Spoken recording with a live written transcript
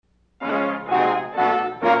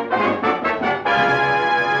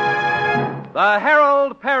The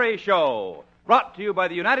Harold Peary Show, brought to you by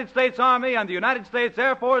the United States Army and the United States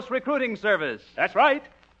Air Force Recruiting Service. That's right.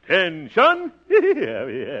 Tension.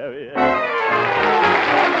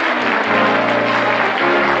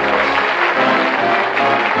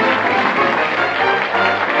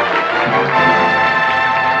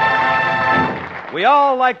 We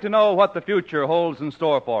all like to know what the future holds in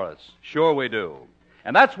store for us. Sure we do.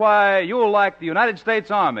 And that's why you'll like the United States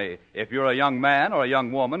Army if you're a young man or a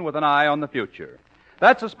young woman with an eye on the future.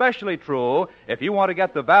 That's especially true if you want to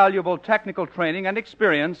get the valuable technical training and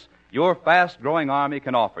experience your fast-growing Army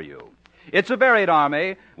can offer you. It's a varied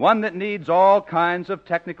Army, one that needs all kinds of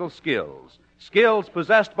technical skills, skills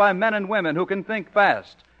possessed by men and women who can think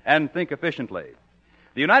fast and think efficiently.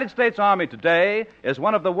 The United States Army today is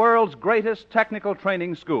one of the world's greatest technical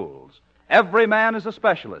training schools. Every man is a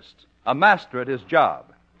specialist, a master at his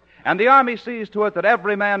job. And the Army sees to it that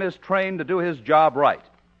every man is trained to do his job right.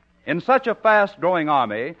 In such a fast-growing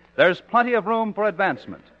Army, there's plenty of room for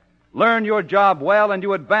advancement. Learn your job well and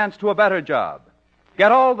you advance to a better job.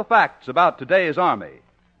 Get all the facts about today's Army.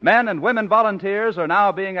 Men and women volunteers are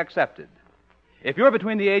now being accepted. If you're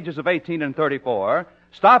between the ages of 18 and 34,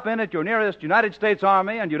 stop in at your nearest United States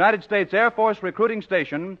Army and United States Air Force recruiting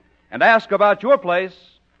station and ask about your place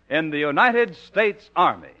in the United States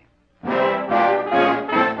Army.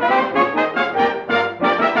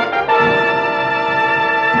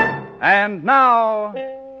 And now,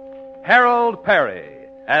 Harold Peary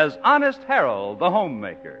as Honest Harold, the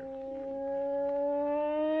homemaker.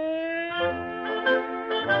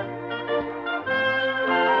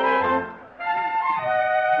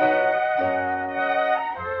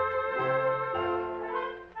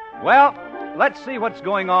 Well, let's see what's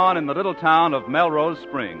going on in the little town of Melrose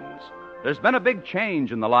Springs. There's been a big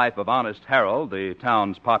change in the life of Honest Harold, the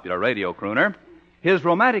town's popular radio crooner. His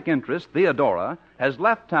romantic interest, Theodora, has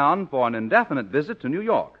left town for an indefinite visit to New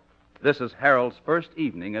York. This is Harold's first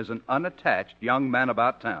evening as an unattached young man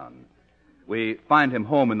about town. We find him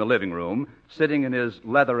home in the living room, sitting in his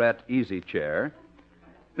leatherette easy chair,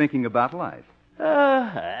 thinking about life.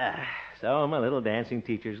 So my little dancing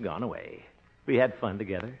teacher's gone away. We had fun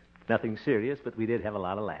together. Nothing serious, but we did have a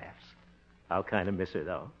lot of laughs. I'll kind of miss her,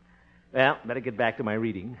 though. Well, better get back to my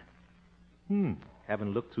reading.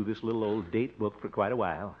 Haven't looked through this little old date book for quite a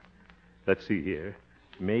while. Let's see here.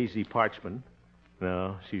 Maisie Parchman.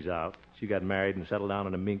 No, she's out. She got married and settled down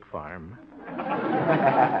on a mink farm.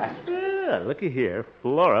 Looky here.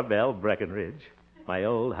 Florabelle Breckenridge. My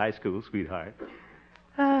old high school sweetheart.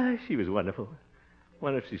 She was wonderful.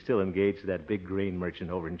 Wonder if she's still engaged to that big grain merchant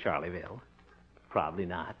over in Charlieville. Probably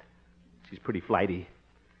not. She's pretty flighty.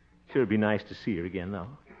 Sure, it'd be nice to see her again, though.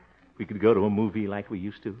 We could go to a movie like we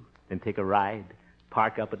used to, then take a ride,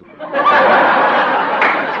 park up at...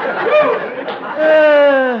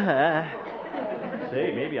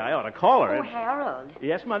 Say, maybe I ought to call her. Oh, Harold.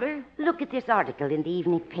 Yes, Mother? Look at this article in the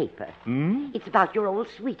evening paper. It's about your old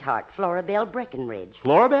sweetheart, Florabelle Breckenridge.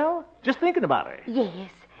 Florabelle? Just thinking about her. Yes.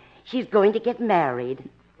 She's going to get married.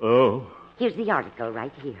 Oh. Here's the article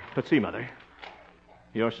right here. Let's see, Mother.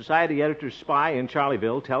 Your society editor's spy in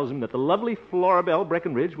Charlieville tells him that the lovely Florabelle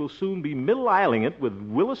Breckenridge will soon be middle-isling it with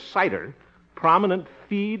Willis Sider, prominent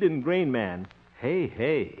feed and grain man. Hey,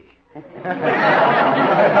 hey.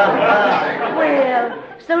 Well,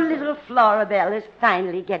 so little Florabelle is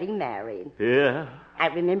finally getting married. Yeah. I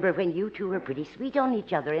remember when you two were pretty sweet on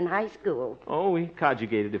each other in high school. Oh, we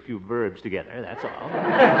conjugated a few verbs together, that's all.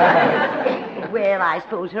 Well, I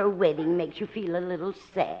suppose her wedding makes you feel a little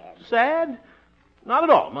sad. Sad? Not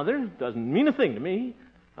at all, Mother. Doesn't mean a thing to me.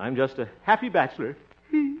 I'm just a happy bachelor.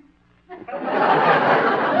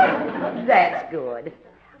 That's good.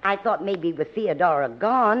 I thought maybe with Theodora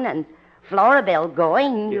gone and Florabelle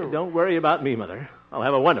going... Yeah, don't worry about me, Mother. I'll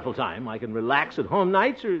have a wonderful time. I can relax at home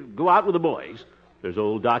nights or go out with the boys. There's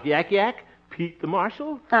old Doc Yak Yak, Pete the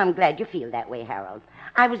Marshal. I'm glad you feel that way, Harold.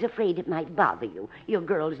 I was afraid it might bother you, your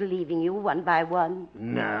girls leaving you one by one.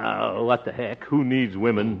 No, what the heck? Who needs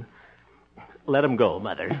women? Let them go,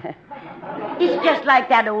 Mother. It's just like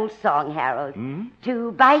that old song, Harold.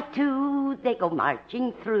 2 by 2, they go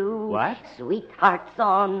marching through. What? Sweethearts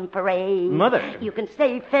on parade. Mother. You can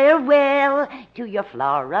say farewell to your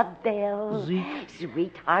Florabelle.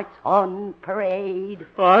 Sweethearts on parade.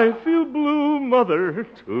 I feel blue, Mother.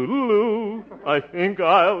 Toodaloo. I think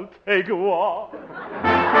I'll take a walk.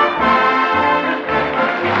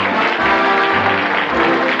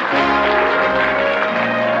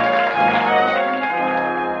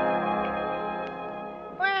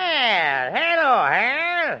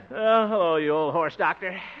 Hello, you old horse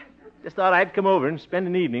doctor. Just thought I'd come over and spend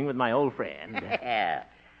an evening with my old friend.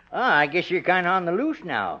 Oh, I guess you're kind of on the loose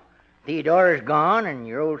now. Theodora's gone, and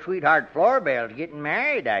your old sweetheart Florabelle's getting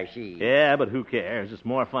married, I see. Yeah, but who cares? It's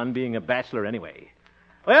more fun being a bachelor anyway.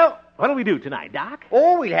 Well, what'll we do tonight, Doc?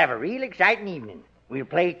 Oh, we'll have a real exciting evening. We'll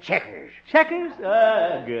play checkers. Checkers? Good.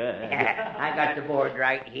 I got the board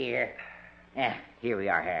right here. Here we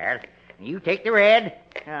are, Harold. You take the red,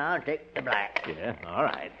 I'll take the black. Yeah, all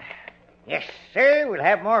right. Yes, sir, we'll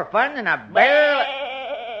have more fun than a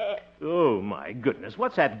barrel. Oh, my goodness.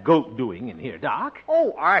 What's that goat doing in here, Doc?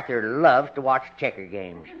 Oh, Arthur loves to watch checker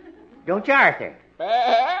games. Don't you, Arthur?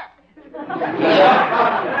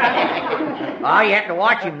 Oh, you have to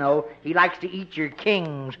watch him, though. He likes to eat your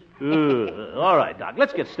kings. All right, Doc,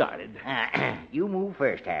 let's get started. You move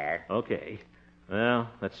first, Harold. Okay. Well,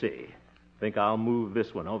 let's see. Think I'll move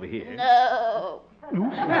this one over here. No.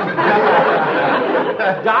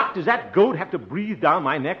 Doc, does that goat have to breathe down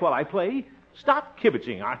my neck while I play? Stop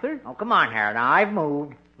kibitzing, Arthur. Oh, come on, Harold. Now, I've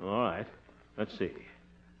moved. All right. Let's see.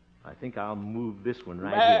 I think I'll move this one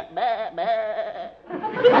right here.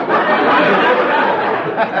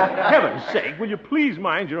 Heaven's sake, will you please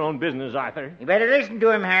mind your own business, Arthur? You better listen to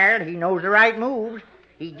him, Harold. He knows the right moves.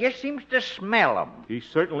 He just seems to smell them. He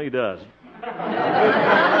certainly does.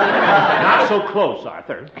 Not so close,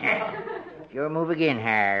 Arthur. Your move again,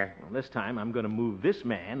 Harold. Well, this time I'm going to move this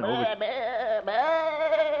man over...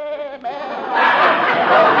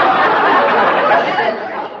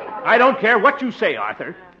 I don't care what you say,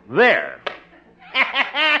 Arthur. There.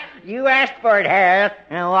 You asked for it, Harold.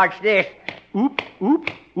 Now watch this. Oop, oop,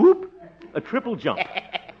 oop. A triple jump.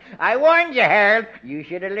 I warned you, Harold. You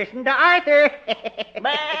should have listened to Arthur.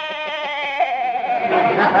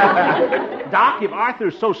 Doc, if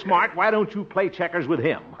Arthur's so smart, why don't you play checkers with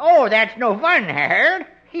him? Oh, that's no fun, Harold.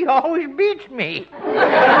 He always beats me.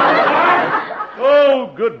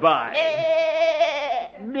 Oh, goodbye.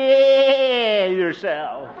 Behave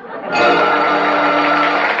yourself.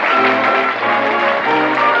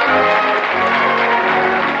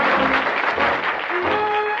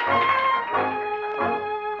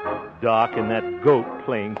 Doc and that goat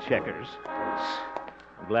playing checkers.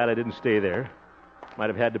 I'm glad I didn't stay there. Might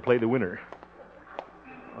have had to play the winner.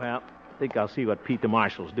 Well, I think I'll see what Pete the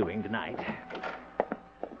Marshal's doing tonight.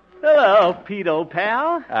 Hello, Pete, old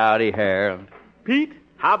pal. Howdy, Harold. Pete,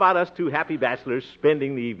 how about us two happy bachelors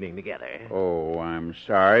spending the evening together? Oh, I'm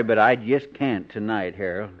sorry, but I just can't tonight,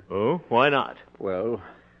 Harold. Oh, why not? Well,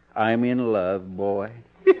 I'm in love, boy.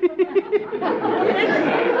 Pete,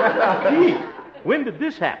 when did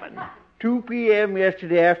this happen? 2 p.m.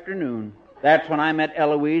 yesterday afternoon. That's when I met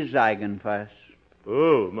Eloise Ziegenfuss.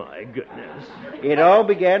 Oh, my goodness. It all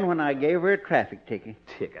began when I gave her a traffic ticket.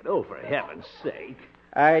 Ticket? Oh, for heaven's sake.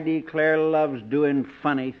 I declare love's doing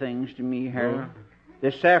funny things to me, Harold.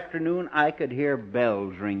 This afternoon, I could hear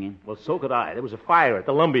bells ringing. Well, so could I. There was a fire at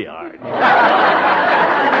the lumberyard.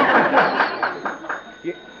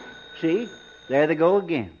 See? There they go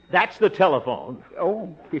again. That's the telephone.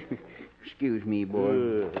 Oh, excuse me,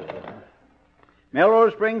 boy.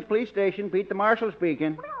 Melrose Springs Police Station, Pete the Marshal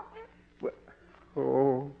speaking.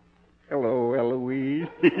 Oh, hello, Eloise.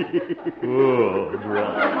 Oh,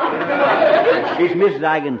 brother. It's Miss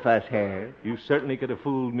Ziegenfuss, Harold. You certainly could have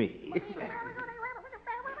fooled me.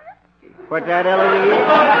 What's that, Eloise?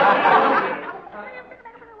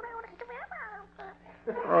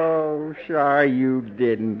 Oh, sorry you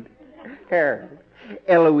didn't. Harold,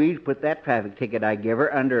 Eloise put that traffic ticket I gave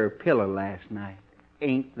her under her pillow last night.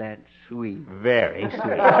 Ain't that sweet? Very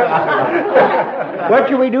sweet. What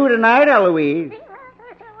shall we do tonight, Eloise?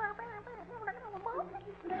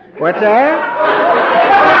 What's that?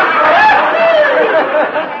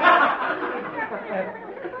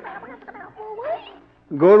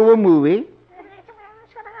 Go to a movie.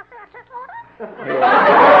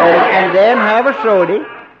 And then have a soda.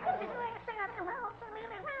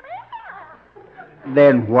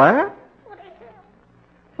 Then what?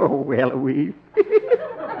 Oh, Eloise.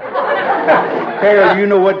 Harold, you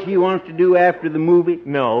know what she wants to do after the movie?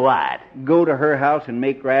 No, what? Go to her house and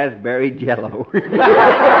make raspberry jello. Ain't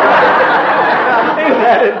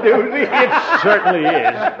that a doozy? It certainly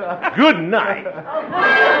is. Good night.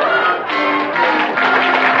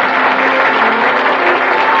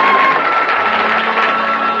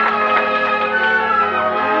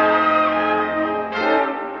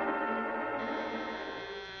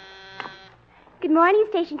 Good morning,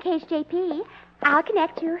 Station KHJP. I'll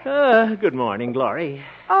connect you. Good morning, Glory.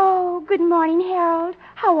 Oh, good morning, Harold.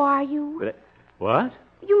 How are you? What?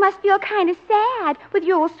 You must feel kind of sad with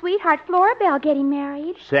your old sweetheart Florabelle getting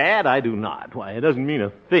married. Sad? I do not. Why, it doesn't mean a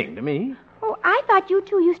thing to me. Oh, I thought you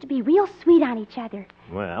two used to be real sweet on each other.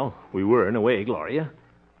 Well, we were in a way, Gloria.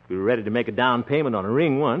 We were ready to make a down payment on a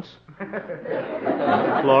ring once.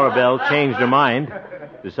 Florabelle changed her mind.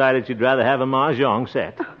 Decided she'd rather have a mahjong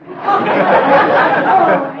set.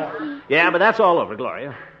 Yeah, but that's all over,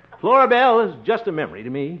 Gloria. Florabelle is just a memory to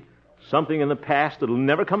me. Something in the past that'll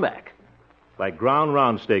never come back. Like ground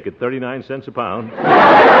round steak at 39 cents a pound. Oh,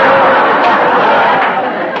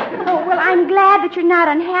 well, I'm glad that you're not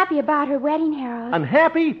unhappy about her wedding, Harold.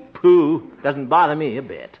 Unhappy? Pooh. Doesn't bother me a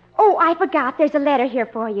bit. Oh, I forgot. There's a letter here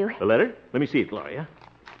for you. A letter? Let me see it, Gloria.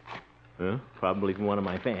 Probably from one of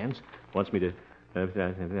my fans. Wants me to...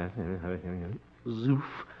 Zoof.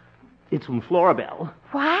 It's from Florabelle.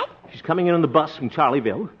 What? She's coming in on the bus from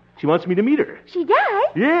Charlieville. She wants me to meet her. She does?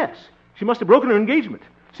 Yes. She must have broken her engagement.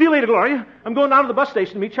 See you later, Gloria. I'm going down to the bus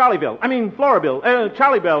station to meet Florabelle.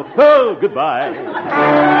 Charliebelle. Oh, goodbye.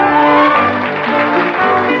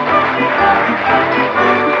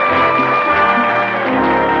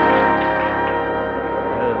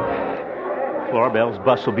 Florabelle's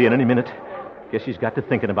bus will be in any minute. Guess she's got to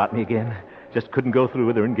thinking about me again. Just couldn't go through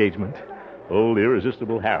with her engagement. Old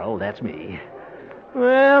irresistible Harold, that's me.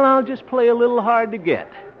 Well, I'll just play a little hard to get.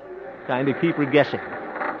 Kind of keep her guessing.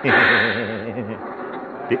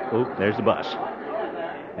 Oh, there's the bus.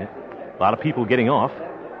 A lot of people getting off.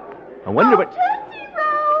 I wonder what... Tootsie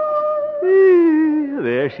Roll!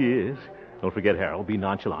 There she is. Don't forget, Harold. Be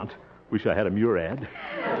nonchalant. Wish I had a Murad.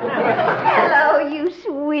 Hello, you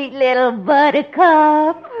sweet little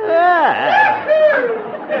buttercup.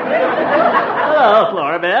 Hello,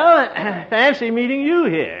 Florabelle. Fancy meeting you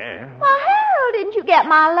here. Well, Harold, didn't you get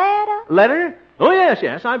my letter? Letter? Oh,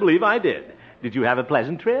 yes, I believe I did. Did you have a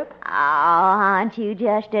pleasant trip? Oh, aren't you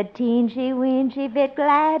just a teensy-weensy bit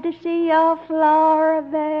glad to see your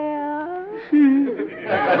Florabelle?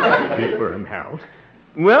 Be firm, Harold.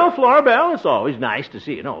 Well, Florabelle, it's always nice to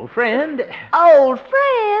see an old friend. Old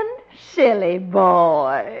friend? Silly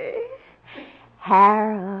boy.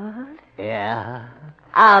 Harold, Yeah?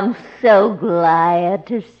 I'm so glad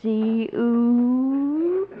to see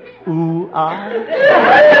you. Ooh, Are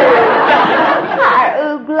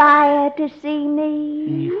you glad to see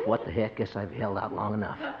me? What the heck? Guess I've held out long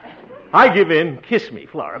enough. I give in. Kiss me,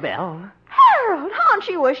 Florabelle. Harold, aren't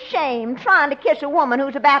you ashamed trying to kiss a woman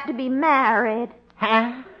who's about to be married?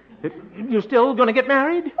 Huh? You still gonna get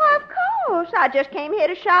married? Well, of course. I just came here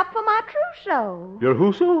to shop for my trousseau. Your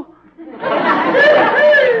whoso?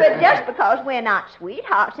 But just because we're not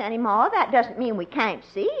sweethearts anymore, that doesn't mean we can't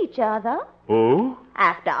see each other. Oh?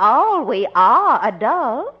 After all, we are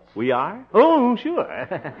adults. We are? Oh, sure.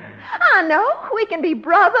 I know. We can be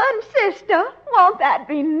brother and sister. Won't that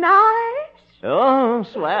be nice? Oh,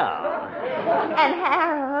 swell. And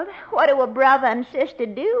Harold, what do a brother and sister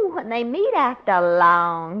do when they meet after a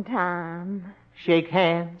long time? Shake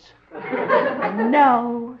hands.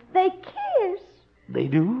 No, they kiss. They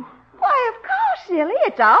do? Why, of course, silly.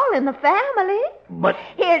 It's all in the family. But...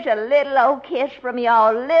 Here's a little old kiss from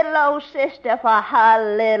your little old sister for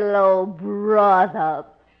her little old brother.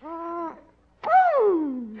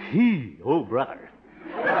 He, oh, brother.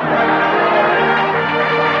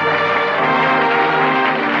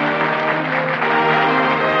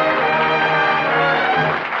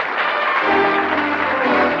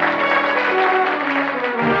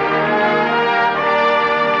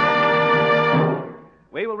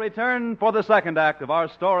 We will return for the second act of our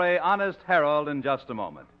story, Honest Harold, in just a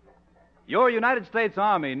moment. Your United States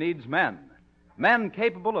Army needs men. Men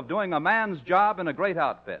capable of doing a man's job in a great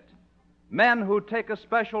outfit. Men who take a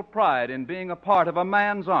special pride in being a part of a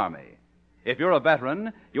man's army. If you're a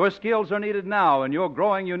veteran, your skills are needed now in your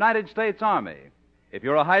growing United States Army. If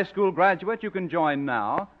you're a high school graduate, you can join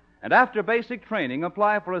now, and after basic training,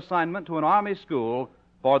 apply for assignment to an Army school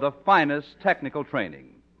for the finest technical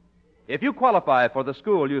training. If you qualify for the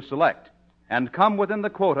school you select and come within the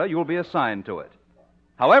quota, you'll be assigned to it.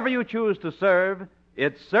 However you choose to serve,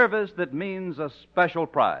 it's service that means a special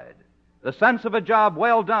pride. The sense of a job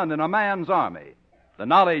well done in a man's army. The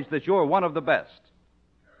knowledge that you're one of the best.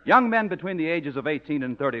 Young men between the ages of 18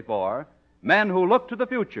 and 34, men who look to the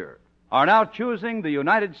future, are now choosing the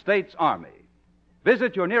United States Army.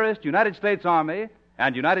 Visit your nearest United States Army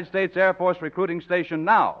and United States Air Force recruiting station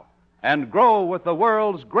now and grow with the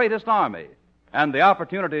world's greatest army and the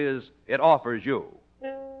opportunities it offers you.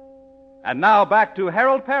 And now back to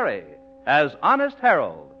Harold Peary as Honest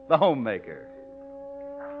Harold, the homemaker.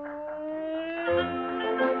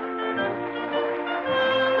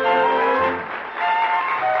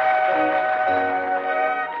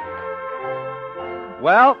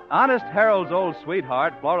 Well, Honest Harold's old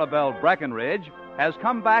sweetheart, Florabelle Breckenridge, has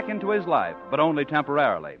come back into his life, but only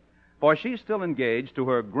temporarily, for she's still engaged to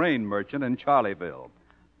her grain merchant in Charlieville.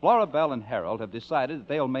 Florabelle and Harold have decided that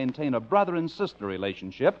they'll maintain a brother and sister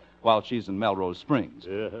relationship while she's in Melrose Springs.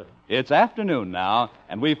 It's afternoon now,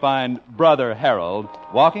 and we find Brother Harold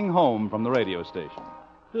walking home from the radio station.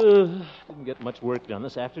 Didn't get much work done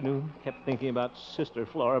this afternoon. Kept thinking about Sister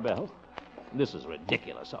Florabelle. This is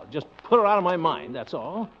ridiculous. I'll just put her out of my mind, that's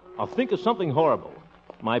all. I'll think of something horrible.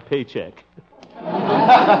 My paycheck. Oh,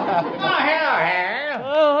 hello, Harold.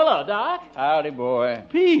 Oh, hello, Doc. Howdy, boy.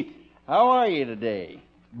 Pete. How are you today,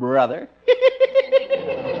 brother?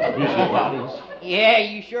 Busybodies. Yeah,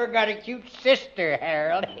 you sure got a cute sister,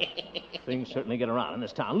 Harold. Things certainly get around in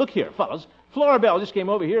this town. Look here, fellas. Florabelle just came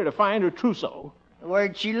over here to find her trousseau.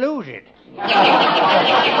 Where'd she lose it?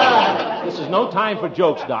 This is no time for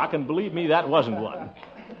jokes, Doc, and believe me, that wasn't one.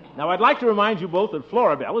 Now, I'd like to remind you both that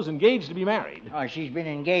Florabelle is engaged to be married. Oh, she's been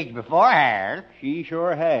engaged before, Harold. She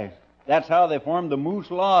sure has. That's how they formed the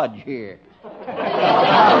Moose Lodge here.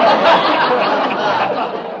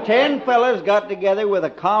 10 fellas got together with a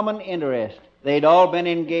common interest. They'd all been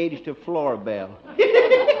engaged to Florabelle.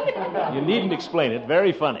 You needn't explain it.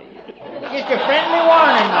 Very funny. Just a friendly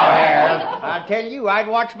warning, though, Harold. I'll tell you, I'd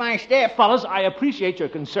watch my step. Fellas, I appreciate your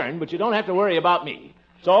concern, but you don't have to worry about me.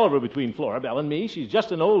 It's all over between Florabelle and me. She's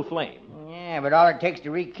just an old flame. Yeah, but all it takes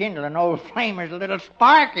to rekindle an old flame is a little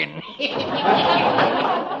sparking.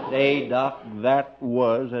 Say, Doc, that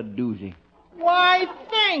was a doozy. Why,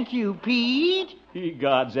 thank you, Pete. Ye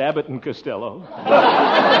gods, Abbott and Costello.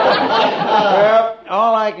 Well,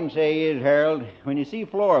 all I can say is, Harold, when you see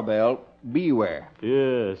Florabelle, beware.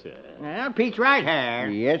 Yes, yes. Well, Pete's right,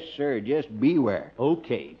 Harold. Yes, sir, just beware.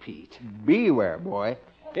 Okay, Pete. Beware, boy.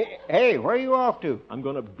 Hey, where are you off to? I'm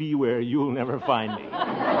going to be where you'll never find me.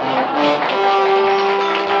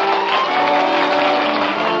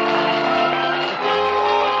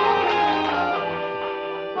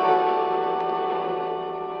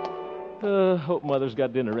 Hope Mother's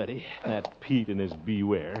got dinner ready. That Pete and his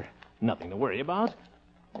beware. Nothing to worry about.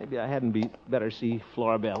 Maybe I hadn't better see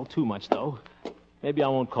Florabelle too much, though. Maybe I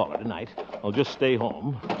won't call her tonight. I'll just stay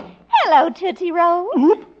home. Hello, Tootsie Roll.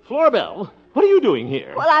 Oop! Florabelle, what are you doing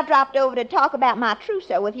here? Well, I dropped over to talk about my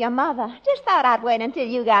trousseau with your mother. Just thought I'd wait until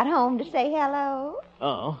you got home to say hello.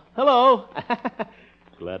 Oh, hello.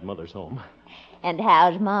 Glad Mother's home. And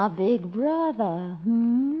how's my big brother,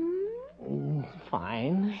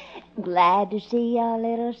 Fine. Glad to see your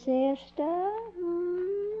little sister,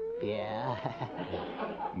 Yeah.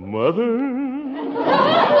 Mother?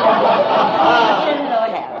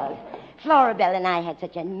 Hello, Harold. Florabelle and I had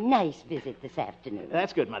such a nice visit this afternoon.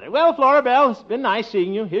 That's good, Mother. Well, Florabelle, it's been nice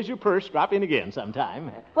seeing you. Here's your purse. Drop in again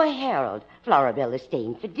sometime. Why, Harold, Florabelle is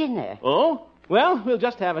staying for dinner. Oh? Well, we'll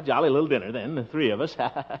just have a jolly little dinner then, the three of us.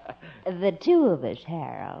 The two of us,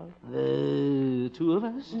 Harold. The two of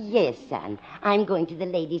us? Yes, son. I'm going to the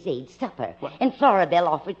Ladies' Aid supper. What? And Florabelle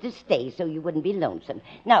offered to stay so you wouldn't be lonesome.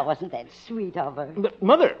 Now, wasn't that sweet of her? But,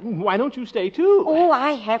 Mother, why don't you stay too? Oh,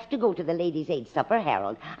 I have to go to the Ladies' Aid supper,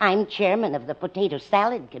 Harold. I'm chairman of the Potato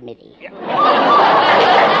Salad Committee.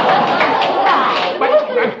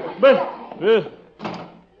 But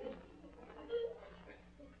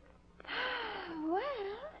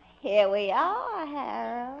Here we are,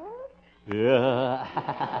 Harold.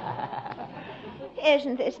 yeah.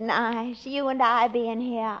 Isn't this nice? You and I being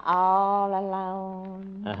here all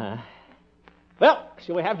alone. Uh-huh. Well,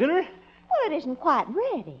 shall we have dinner? Well, it isn't quite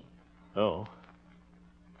ready. Oh.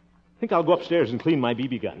 I think I'll go upstairs and clean my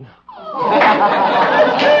BB gun.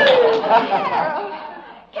 Harold,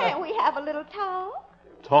 can't we have a little talk?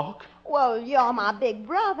 Talk? Well, you're my big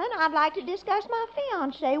brother, and I'd like to discuss my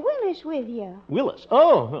fiancé, Willis, with you. Willis?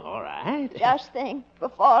 Oh, all right. Just think,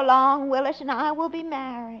 before long, Willis and I will be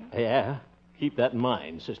married. Yeah. Keep that in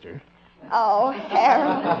mind, sister. Oh,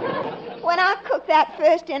 Harold, when I cook that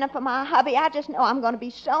first dinner for my hubby, I just know I'm going to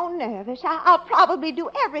be so nervous. I'll probably do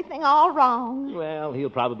everything all wrong. Well,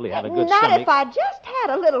 he'll probably have a good Not stomach. if I just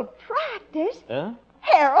had a little practice. Huh?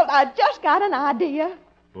 Harold, I just got an idea.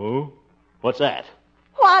 Oh? What's that?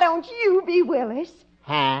 Why don't you be Willis?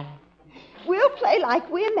 Huh? We'll play like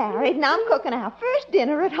we're married, and I'm cooking our first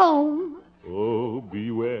dinner at home. Oh,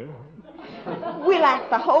 beware. We'll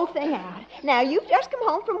act the whole thing out. Now, you've just come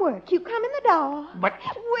home from work. You come in the door. But...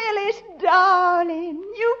 Willis, darling,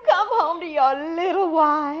 you come home to your little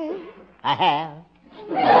wife. I have.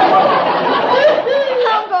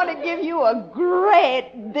 I'm going to give you a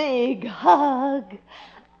great big hug.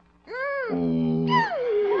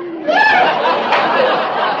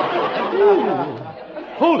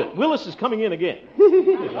 Hold it. Willis is coming in again.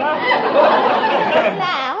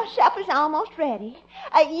 Now, supper's almost ready.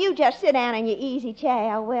 You just sit down in your easy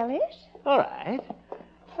chair, Willis. All right.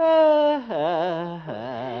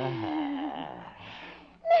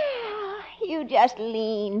 Now, you just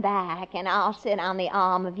lean back and I'll sit on the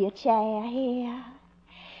arm of your chair here.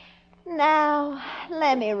 Now,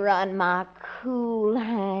 let me run my cool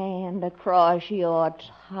hand across your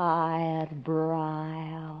tired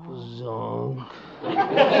brow. Zonk.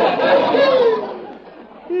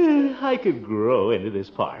 I could grow into this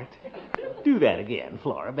part. Do that again,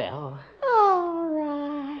 Florabelle. All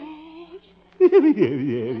right.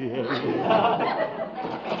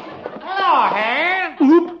 Hello, Harold.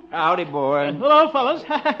 Oop. Howdy, boy. Hello, fellas.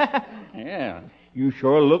 Yeah, you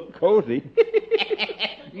sure look cozy.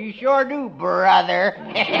 You sure do, brother.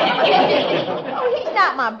 Oh, he's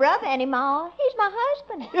not my brother anymore. He's my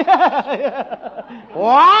husband.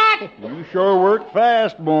 What? You sure work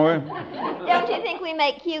fast, boy. Don't you think we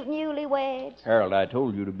make cute newlyweds? Harold, I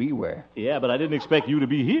told you to beware. Yeah, but I didn't expect you to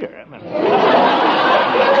be here.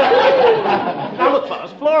 Now, look,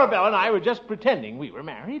 fellas, Florabelle and I were just pretending we were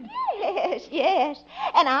married. Yes.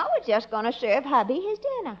 And I was just going to serve hubby his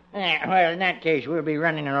dinner. Well, in that case, we'll be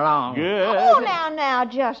running along. Good. Oh, now,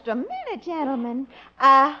 just a minute, gentlemen.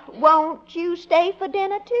 Won't you stay for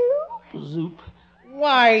dinner, too? Zoop.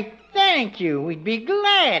 Why, thank you. We'd be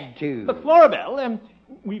glad to. But, Florabelle,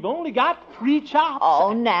 we've only got 3 chops.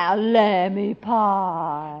 Oh, now, lammy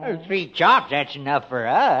pie. 3 chops, that's enough for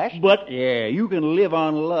us. But, Yeah, you can live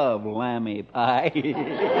on love, lammy pie.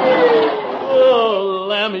 oh,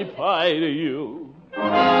 lammy pie to you.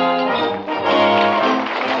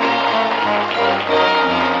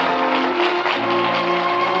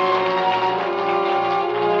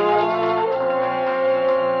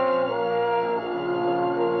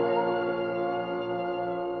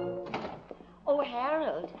 Oh,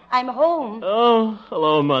 Harold, I'm home. Oh,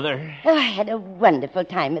 hello, Mother. Oh, I had a wonderful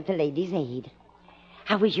time at the Ladies' Aid.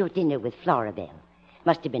 How was your dinner with Florabelle?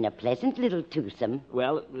 Must have been a pleasant little twosome.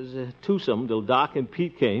 Well, it was a twosome till Doc and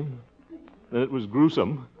Pete came. Then it was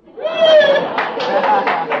gruesome.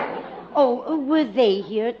 Oh, were they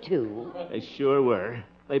here, too? They sure were.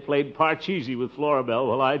 They played Parcheesi with Florabelle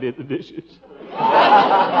while I did the dishes.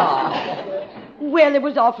 Well, it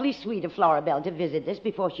was awfully sweet of Florabelle to visit us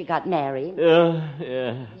before she got married.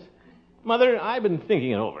 Yes. Mother, I've been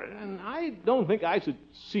thinking it over, and I don't think I should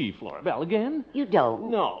see Florabelle again. You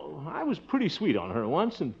don't? No, I was pretty sweet on her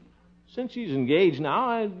once, and since she's engaged now,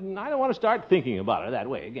 I don't want to start thinking about her that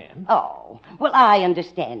way again. Oh, well, I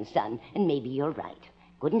understand, son, and maybe you're right.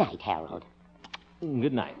 Good night, Harold.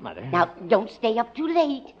 Good night, Mother. Now, don't stay up too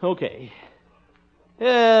late. Okay.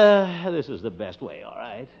 This is the best way, all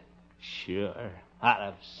right. Sure. Out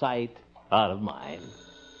of sight, out of mind.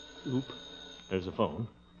 Oop. There's the phone.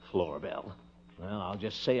 Florabelle. Well, I'll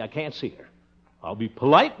just say I can't see her. I'll be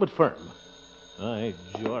polite but firm. By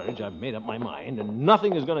George, I've made up my mind, and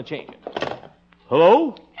nothing is going to change it.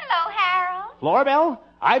 Hello? Hello, Harold. Florabelle,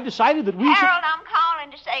 I've decided that we Harold, I'm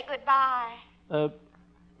calling to say goodbye. should...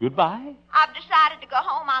 goodbye? I've decided to go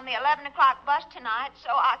home on the 11 o'clock bus tonight, so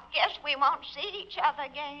I guess we won't see each other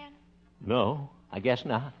again. No, I guess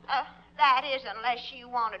not. That is, unless you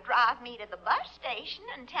want to drive me to the bus station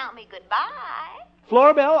and tell me goodbye.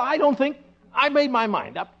 Florabelle, I don't think I made my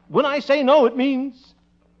mind up. When I say no, it means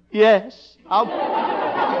yes.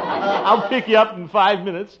 I'll pick you up in 5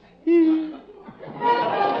 minutes.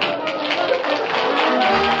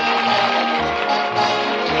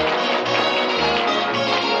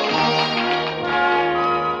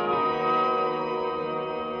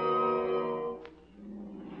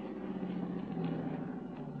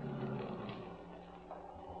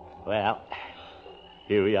 Well,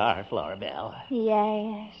 here we are, Florabelle.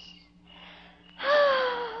 Yes.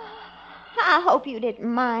 I hope you didn't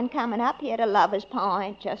mind coming up here to Lover's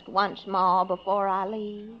Point just once more before I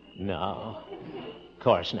leave. No, of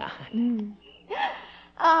course not.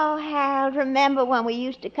 Oh, Harold, remember when we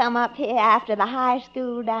used to come up here after the high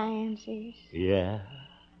school dances? Yeah?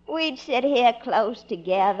 We'd sit here close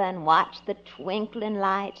together and watch the twinkling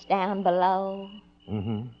lights down below.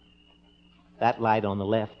 Mm-hmm. That light on the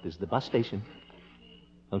left is the bus station.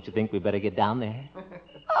 Don't you think we better get down there?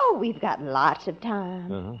 Oh, we've got lots of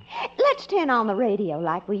time. Uh-huh. Let's turn on the radio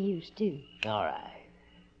like we used to. All right.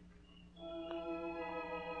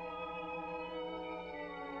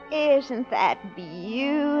 Isn't that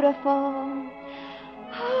beautiful?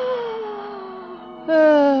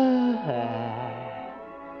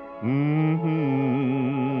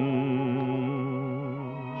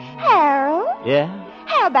 Harold? Yeah?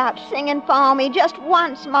 How about singing for me just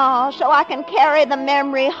once more so I can carry the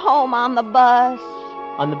memory home on the bus?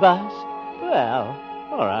 On the bus? Well,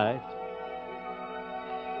 all right.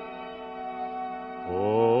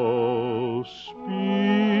 Oh, speak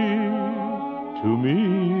to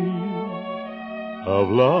me of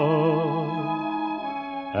love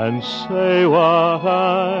and say what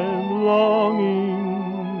I'm longing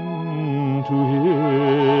to hear.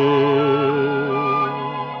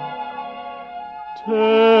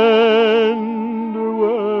 Tender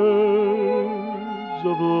words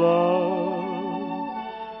of love,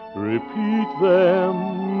 repeat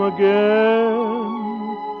them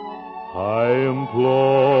again, I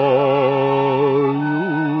implore you.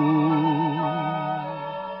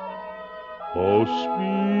 Oh,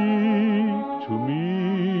 speak to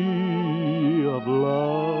me of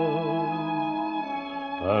love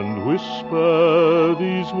and whisper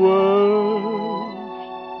these words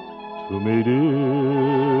to me, dear.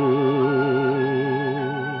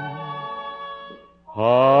 I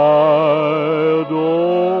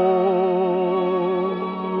adore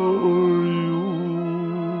you.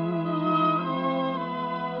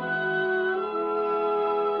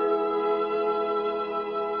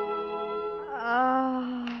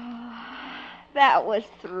 Oh, that was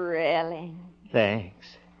thrilling. Thanks.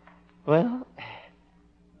 Well,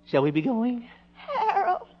 shall we be going?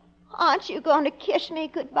 Harold, aren't you going to kiss me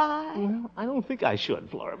goodbye? Well, I don't think I should,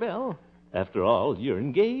 Florabelle. After all, you're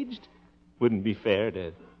engaged. Wouldn't be fair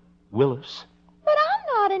to Willis. But I'm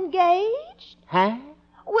not engaged. Huh?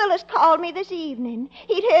 Willis called me this evening.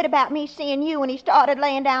 He'd heard about me seeing you and he started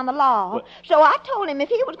laying down the law. What? So I told him if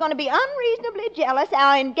he was going to be unreasonably jealous,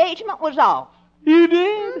 our engagement was off. You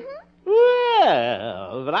did?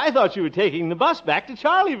 Well, but I thought you were taking the bus back to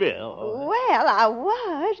Charlieville. Well, I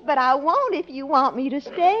was, but I won't if you want me to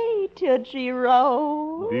stay, Tootsie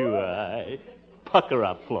Roll. Do I? Pucker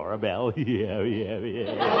up, Florabelle. Yeah.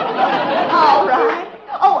 All right.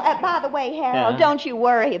 Oh, by the way, Harold, don't you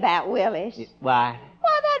worry about Willis. Why?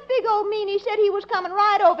 Why, that big old meanie said he was coming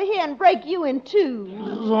right over here and break you in two.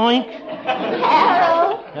 Zoink.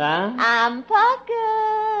 Harold, Huh? I'm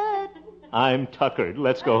puckered. I'm tuckered.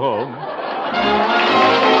 Let's go home.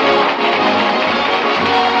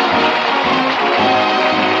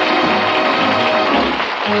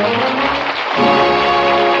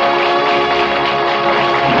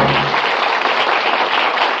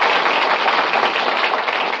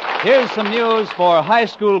 Here's some news for high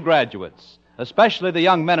school graduates, especially the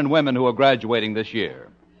young men and women who are graduating this year.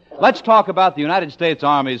 Let's talk about the United States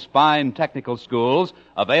Army's fine technical schools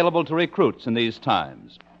available to recruits in these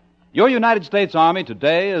times. Your United States Army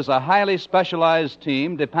today is a highly specialized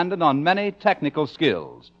team dependent on many technical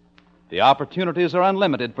skills. The opportunities are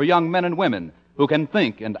unlimited for young men and women who can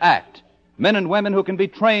think and act, men and women who can be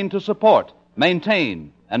trained to support,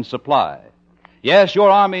 maintain, and supply. Yes, your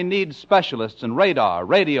Army needs specialists in radar,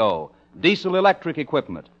 radio, diesel-electric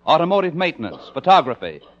equipment, automotive maintenance,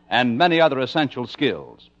 photography, and many other essential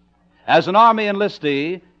skills. As an Army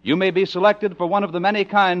enlistee, you may be selected for one of the many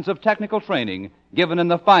kinds of technical training given in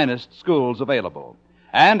the finest schools available.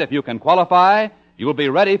 And if you can qualify, you'll be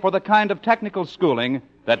ready for the kind of technical schooling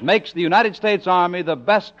that makes the United States Army the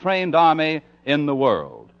best-trained Army in the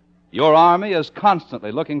world. Your Army is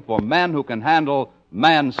constantly looking for men who can handle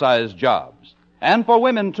man-sized jobs. And for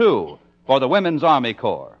women, too, for the Women's Army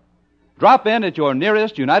Corps. Drop in at your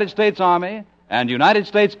nearest United States Army and United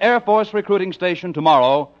States Air Force recruiting station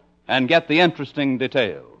tomorrow and get the interesting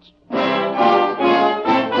details.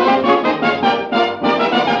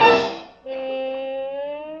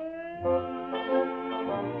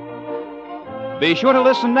 Be sure to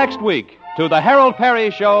listen next week to the Harold Peary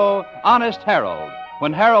Show, Honest Harold,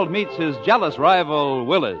 when Harold meets his jealous rival,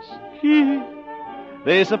 Willis.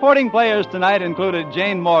 The supporting players tonight included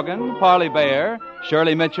Jane Morgan, Parley Bayer,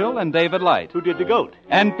 Shirley Mitchell, and David Light. Who did the goat?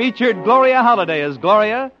 And featured Gloria Holliday as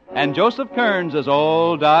Gloria and Joseph Kearns as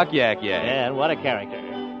Old Doc Yak Yak. And what a character.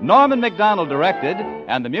 Norman McDonald directed,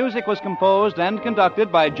 and the music was composed and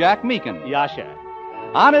conducted by Jack Meakin. Yasha.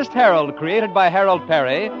 Honest Harold, created by Harold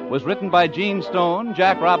Peary, was written by Gene Stone,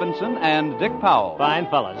 Jack Robinson, and Dick Powell. Fine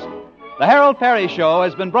fellas. The Harold Peary Show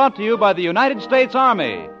has been brought to you by the United States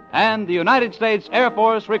Army and the United States Air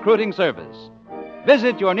Force Recruiting Service.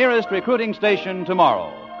 Visit your nearest recruiting station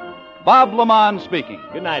tomorrow. Bob Lamont speaking.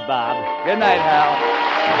 Good night, Bob. Good night, Hal.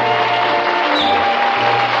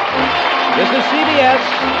 This is CBS,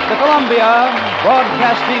 the Columbia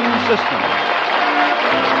Broadcasting System.